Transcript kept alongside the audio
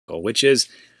goal, which is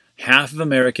half of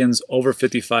Americans over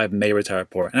 55 may retire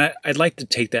poor. And I'd like to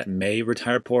take that may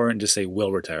retire poor and just say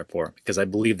will retire poor, because I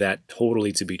believe that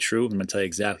totally to be true. I'm going to tell you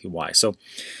exactly why. So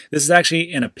this is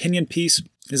actually an opinion piece.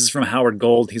 This is from Howard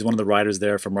Gold. He's one of the writers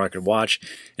there for Market Watch,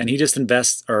 and he just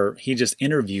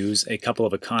interviews a couple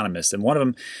of economists, and one of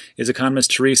them is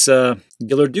economist Teresa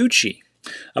Ghilarducci,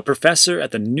 a professor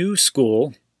at the New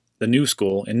School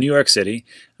in New York City.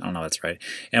 I don't know if that's right.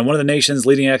 And one of the nation's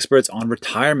leading experts on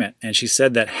retirement. And she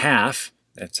said that half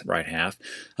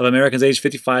of Americans age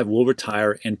 55 will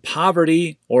retire in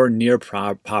poverty or near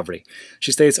poverty.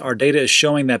 She states, our data is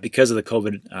showing that because of the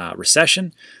COVID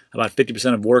recession, about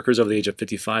 50% of workers over the age of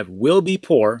 55 will be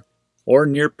poor or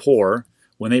near poor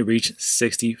when they reach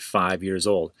 65 years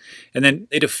old. And then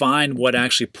they define what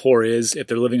actually poor is if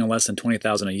they're living on less than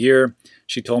 $20,000 a year.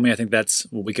 She told me, I think that's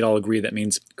what we could all agree, that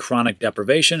means chronic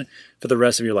deprivation for the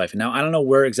rest of your life. Now, I don't know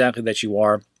where exactly that you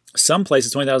are. Some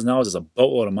places, $20,000 is a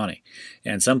boatload of money.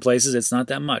 And some places, it's not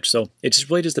that much. So it just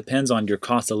really depends on your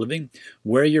cost of living,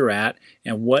 where you're at,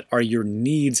 and what are your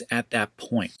needs at that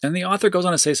point. And the author goes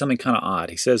on to say something kind of odd.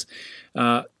 He says,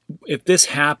 if this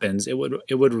happens, it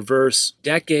would reverse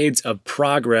decades of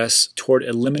progress toward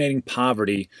eliminating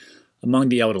poverty among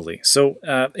the elderly. So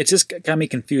it just got me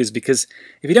confused, because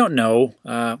if you don't know,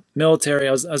 military,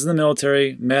 I was in the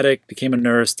military, medic, became a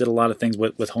nurse, did a lot of things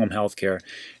with home health care.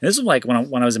 And this was like when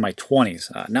I was in my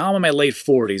 20s. Now I'm in my late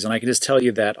 40s, and I can just tell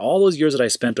you that all those years that I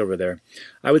spent over there,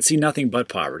 I would see nothing but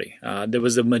poverty. There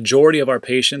was the majority of our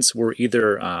patients were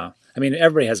either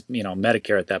everybody has,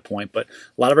 Medicare at that point, but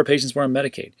a lot of our patients were on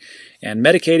Medicaid. And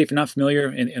Medicaid, if you're not familiar,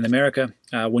 in America,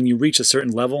 when you reach a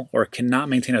certain level or cannot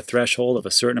maintain a threshold of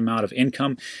a certain amount of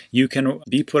income, you can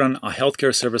be put on a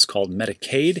healthcare service called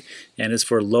Medicaid, and it's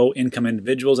for low-income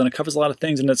individuals, and it covers a lot of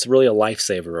things, and it's really a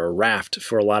lifesaver or a raft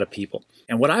for a lot of people.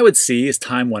 And what I would see as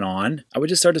time went on, I would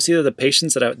just start to see that the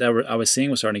patients that I was seeing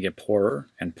was starting to get poorer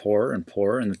and poorer and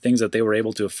poorer, and the things that they were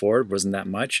able to afford wasn't that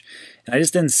much. And I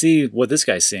just didn't see what this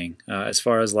guy's seeing as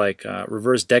far as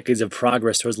reverse decades of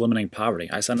progress towards eliminating poverty.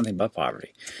 I saw nothing but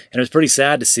poverty. And it was pretty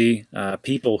sad to see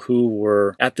people who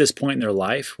were at this point in their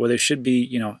life where they should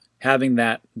be, having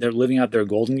that, they're living out their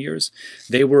golden years.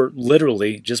 They were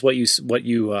literally just what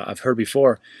you I've heard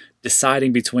before,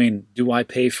 deciding between, do I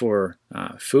pay for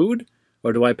food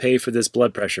or do I pay for this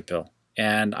blood pressure pill?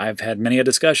 And I've had many a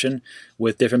discussion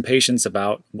with different patients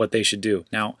about what they should do.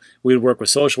 Now, we would work with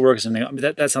social workers, and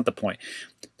that's not the point.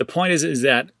 The point is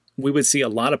that we would see a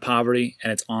lot of poverty,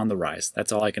 and it's on the rise.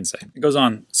 That's all I can say. It goes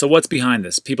on. So what's behind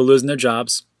this? People losing their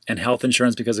jobs and health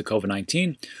insurance because of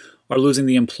COVID-19, or losing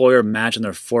the employer match on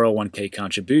their 401k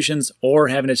contributions, or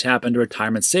having to tap into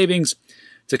retirement savings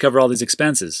to cover all these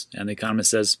expenses. And the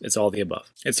economist says it's all the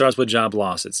above. It starts with job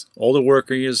losses. Older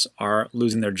workers are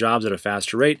losing their jobs at a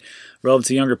faster rate relative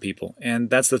to younger people. And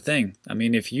that's the thing. I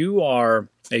mean, if you are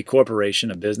a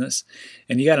corporation, a business,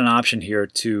 and you got an option here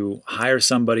to hire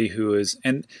somebody who is,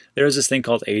 and there's this thing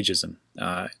called ageism.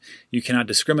 You cannot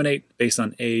discriminate based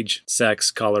on age,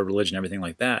 sex, color, religion, everything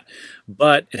like that.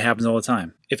 But it happens all the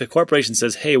time. If a corporation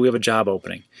says, hey, we have a job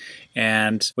opening,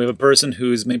 and we have a person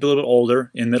who's maybe a little bit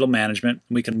older in middle management,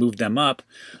 and we can move them up,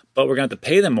 but we're going to have to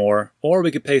pay them more, or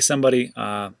we could pay somebody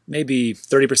maybe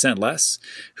 30% less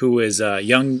who is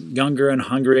younger and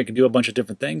hungry and can do a bunch of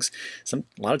different things. A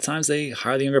lot of times they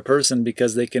hire the younger person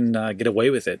because they can get away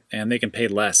with it, and they can pay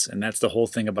less. And that's the whole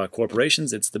thing about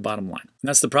corporations. It's the bottom line. And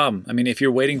that's the problem. I mean, if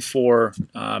you're waiting for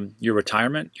your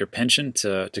retirement, your pension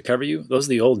to cover you, those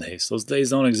are the old days. Those days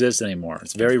don't exist anymore.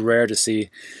 It's very rare to see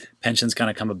pensions kind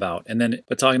of come about. And then,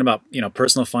 but talking about,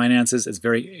 personal finances, it's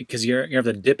very, because you have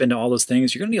to dip into all those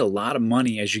things. You're going to need a lot of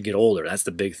money as you get older. That's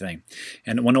the big thing.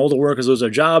 And when older workers lose their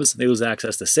jobs, they lose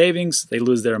access to savings, they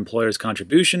lose their employer's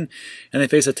contribution, and they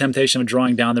face a temptation of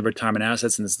drawing down their retirement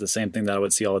assets. And it's the same thing that I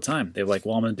would see all the time. They're like,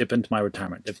 well, I'm going to dip into my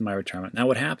retirement, Now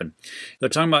what happened? They're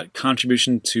talking about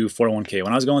contribution to 401k.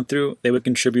 When I was going through, they would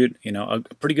contribute, a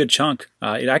pretty good chunk.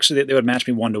 They would match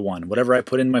me 1-to-1. Whatever I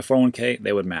put in my 401k,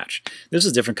 they would match. This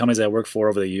is different companies I worked for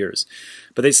over the years.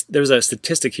 But there's a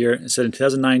statistic here. It said in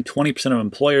 2009, 20% of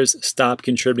employers stopped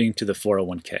contributing to the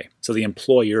 401k. So the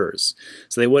employers.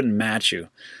 So they wouldn't match you.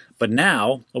 But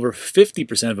now, over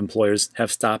 50% of employers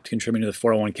have stopped contributing to the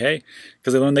 401k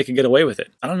because they learned they could get away with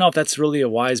it. I don't know if that's really a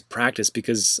wise practice,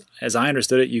 because as I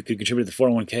understood it, you could contribute to the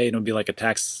 401k and it would be like a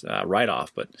tax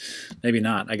write-off, but maybe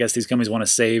not. I guess these companies want to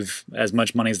save as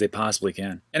much money as they possibly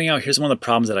can. Anyhow, here's one of the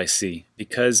problems that I see.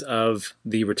 Because of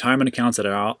the retirement accounts that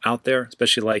are out there,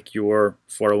 especially like your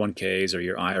 401ks or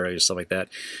your IRA or stuff like that,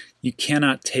 you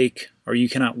cannot take or you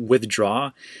cannot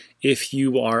withdraw if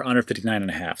you are under 59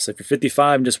 and a half. So if you're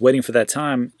 55 and just waiting for that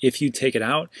time, if you take it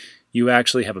out, you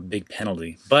actually have a big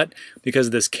penalty. But because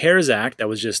of this CARES Act that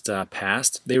was just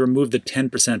passed, they removed the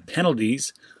 10%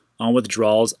 penalties on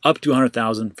withdrawals up to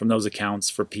 $100,000 from those accounts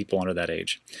for people under that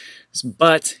age.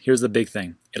 But here's the big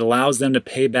thing. It allows them to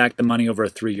pay back the money over a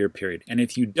 3-year period. And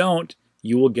if you don't,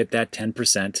 you will get that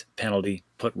 10% penalty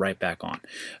put right back on.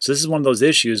 So this is one of those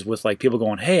issues with like people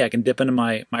going, hey, I can dip into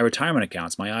my retirement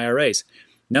accounts, my IRAs.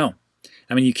 No.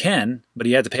 I mean, you can, but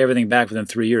you have to pay everything back within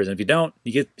 3 years. And if you don't,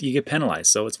 you get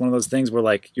penalized. So it's one of those things where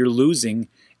like you're losing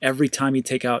every time you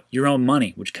take out your own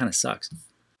money, which kind of sucks.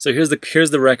 So here's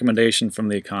the recommendation from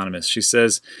The Economist. She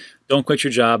says, don't quit your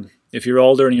job. If you're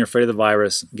older and you're afraid of the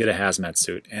virus, get a hazmat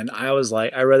suit. And I was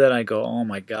like, I read that and I go, oh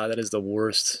my God, that is the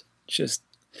worst. Just,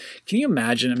 can you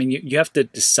imagine? I mean, you have to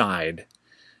decide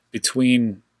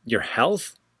between your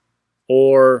health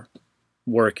or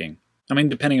working. I mean,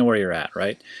 depending on where you're at,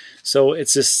 right? So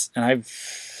it's just, and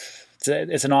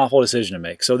it's an awful decision to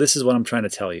make. So this is what I'm trying to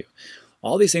tell you.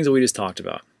 All these things that we just talked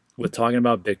about, with talking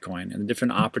about Bitcoin and the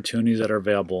different opportunities that are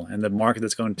available and the market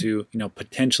that's going to,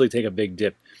 potentially take a big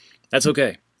dip, that's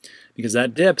okay. Because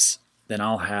that dips, then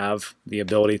I'll have the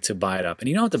ability to buy it up. And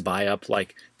you don't have to buy up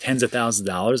like tens of thousands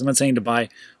of dollars. I'm not saying to buy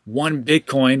one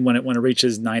Bitcoin when it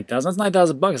reaches 9,000. That's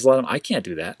 9,000 bucks. That's a lot I can't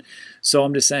do that. So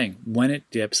I'm just saying, when it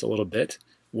dips a little bit,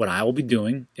 what I will be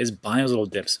doing is buying those little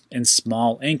dips in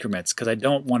small increments because I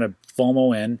don't want to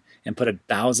FOMO in and put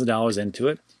 $1,000 into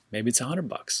it. Maybe it's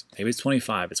 $100, maybe it's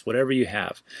 25, it's whatever you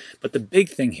have. But the big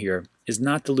thing here is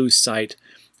not to lose sight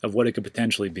of what it could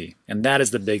potentially be. And that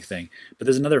is the big thing. But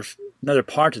there's another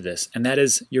part to this, and that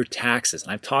is your taxes.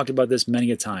 And I've talked about this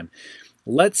many a time.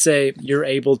 Let's say you're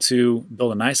able to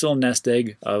build a nice little nest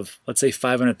egg of, let's say,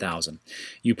 $500,000.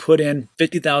 You put in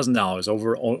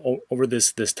 $50,000 over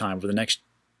this time, for the next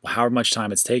however much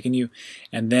time it's taken you,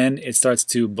 and then it starts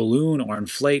to balloon or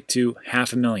inflate to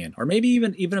 $500,000 or maybe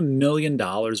even $1 million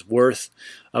worth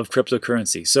of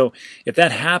cryptocurrency. So if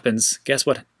that happens, guess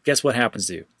what happens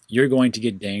to you? You're going to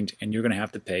get dinged and you're going to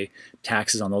have to pay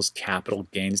taxes on those capital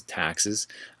gains taxes,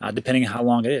 depending on how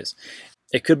long it is.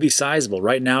 It could be sizable.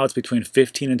 Right now it's between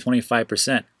 15 and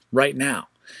 25%. Right now.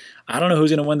 I don't know who's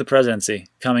going to win the presidency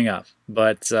coming up,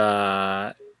 but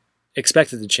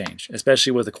expect it to change,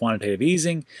 especially with the quantitative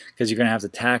easing, because you're going to have to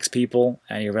tax people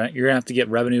and you're going to have to get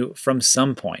revenue from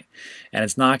some point. And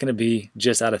it's not going to be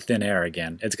just out of thin air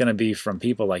again. It's going to be from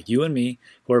people like you and me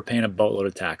who are paying a boatload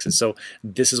of taxes. So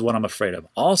this is what I'm afraid of.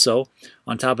 Also,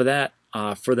 on top of that,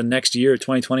 for the next year,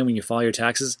 2020, when you file your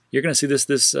taxes, you're going to see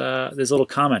this little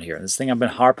comment here, this thing I've been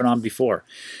harping on before.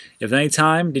 If at any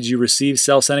time did you receive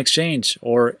sell-send exchange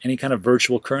or any kind of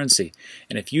virtual currency,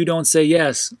 and if you don't say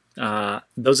yes,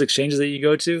 those exchanges that you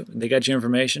go to, they got your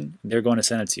information, they're going to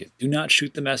send it to you. Do not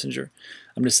shoot the messenger.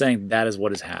 I'm just saying that is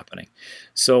what is happening.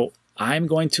 So I'm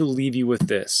going to leave you with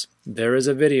this. There is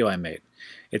a video I made.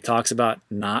 It talks about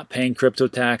not paying crypto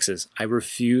taxes. I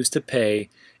refuse to pay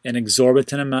an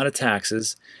exorbitant amount of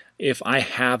taxes if I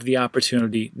have the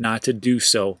opportunity not to do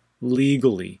so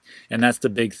legally. And that's the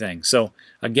big thing. So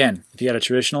again, if you had a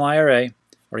traditional IRA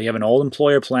or you have an old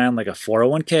employer plan like a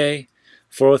 401k,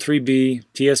 403b,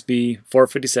 TSB,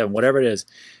 457, whatever it is,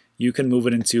 you can move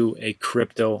it into a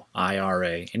crypto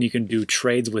IRA and you can do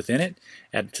trades within it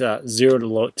at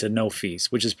zero to no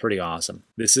fees, which is pretty awesome.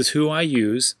 This is who I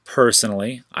use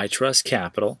personally. I trust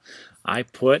Capital. I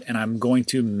put, and I'm going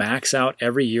to max out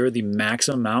every year the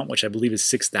maximum amount, which I believe is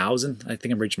 $6,000. I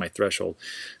think I'm reaching my threshold.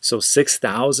 So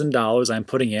 $6,000 I'm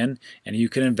putting in, and you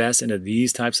can invest into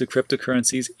these types of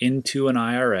cryptocurrencies into an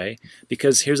IRA.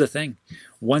 Because here's the thing.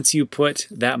 Once you put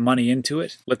that money into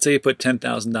it, let's say you put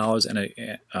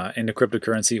 $10,000 into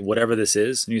cryptocurrency, whatever this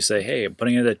is, and you say, hey, I'm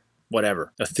putting it into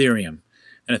whatever, Ethereum.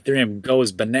 And Ethereum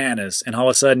goes bananas, and all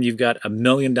of a sudden you've got $1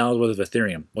 million worth of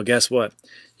Ethereum. Well, guess what?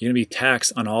 You're going to be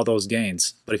taxed on all those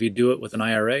gains. But if you do it with an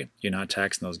IRA, you're not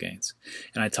taxing those gains.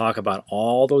 And I talk about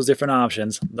all those different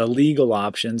options, the legal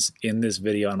options, in this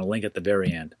video on a link at the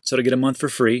very end. So to get a month for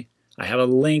free, I have a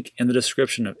link in the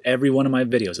description of every one of my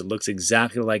videos. It looks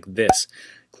exactly like this.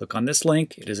 Click on this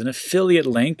link. It is an affiliate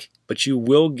link, but you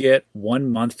will get 1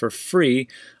 month for free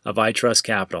of I Trust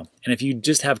Capital. And if you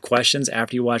just have questions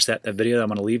after you watch that video that I'm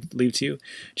going to leave to you,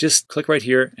 just click right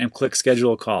here and click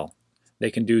schedule a call. They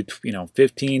can do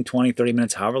 15, 20, 30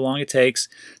 minutes, however long it takes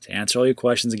to answer all your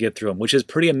questions and get through them, which is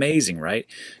pretty amazing, right?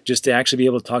 Just to actually be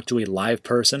able to talk to a live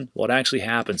person, what actually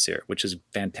happens here, which is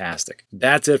fantastic.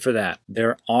 That's it for that.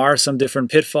 There are some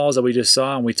different pitfalls that we just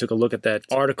saw, and we took a look at that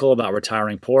article about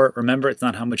retiring poor. Remember, it's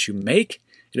not how much you make,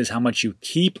 it is how much you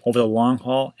keep over the long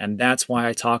haul, and that's why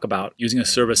I talk about using a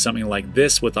service something like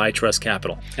this with I Trust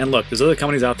Capital. And look, there's other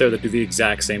companies out there that do the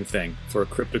exact same thing for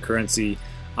cryptocurrency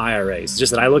IRAs. It's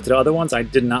just that I looked at other ones, I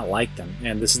did not like them,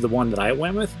 and this is the one that I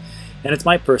went with, and it's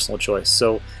my personal choice.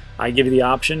 So I give you the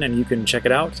option, and you can check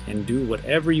it out and do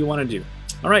whatever you want to do.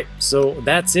 All right, so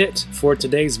that's it for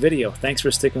today's video. Thanks for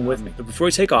sticking with me. But before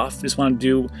we take off, I just want to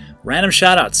do random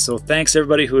shout outs. So thanks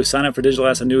everybody who has signed up for Digital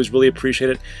Asset News, really appreciate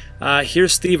it.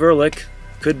 Here's Steve Ehrlich,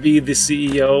 could be the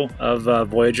CEO of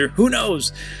Voyager, who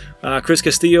knows? Chris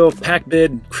Castillo,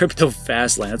 PackBid, Crypto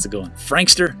Fastlane, that's a good one.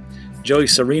 Frankster, Joey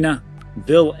Serena,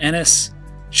 Bill Ennis,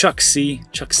 Chuck C,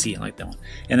 I like that one,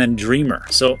 and then Dreamer.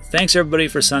 So thanks everybody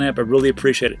for signing up. I really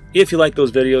appreciate it. If you like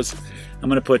those videos, I'm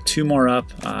going to put 2 more up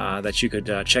that you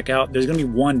could check out. There's going to be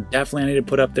one definitely I need to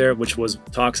put up there, which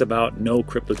talks about no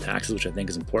crypto taxes, which I think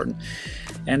is important.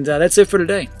 And that's it for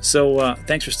today. So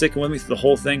thanks for sticking with me through the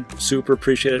whole thing. Super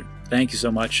appreciate it. Thank you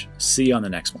so much. See you on the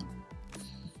next one.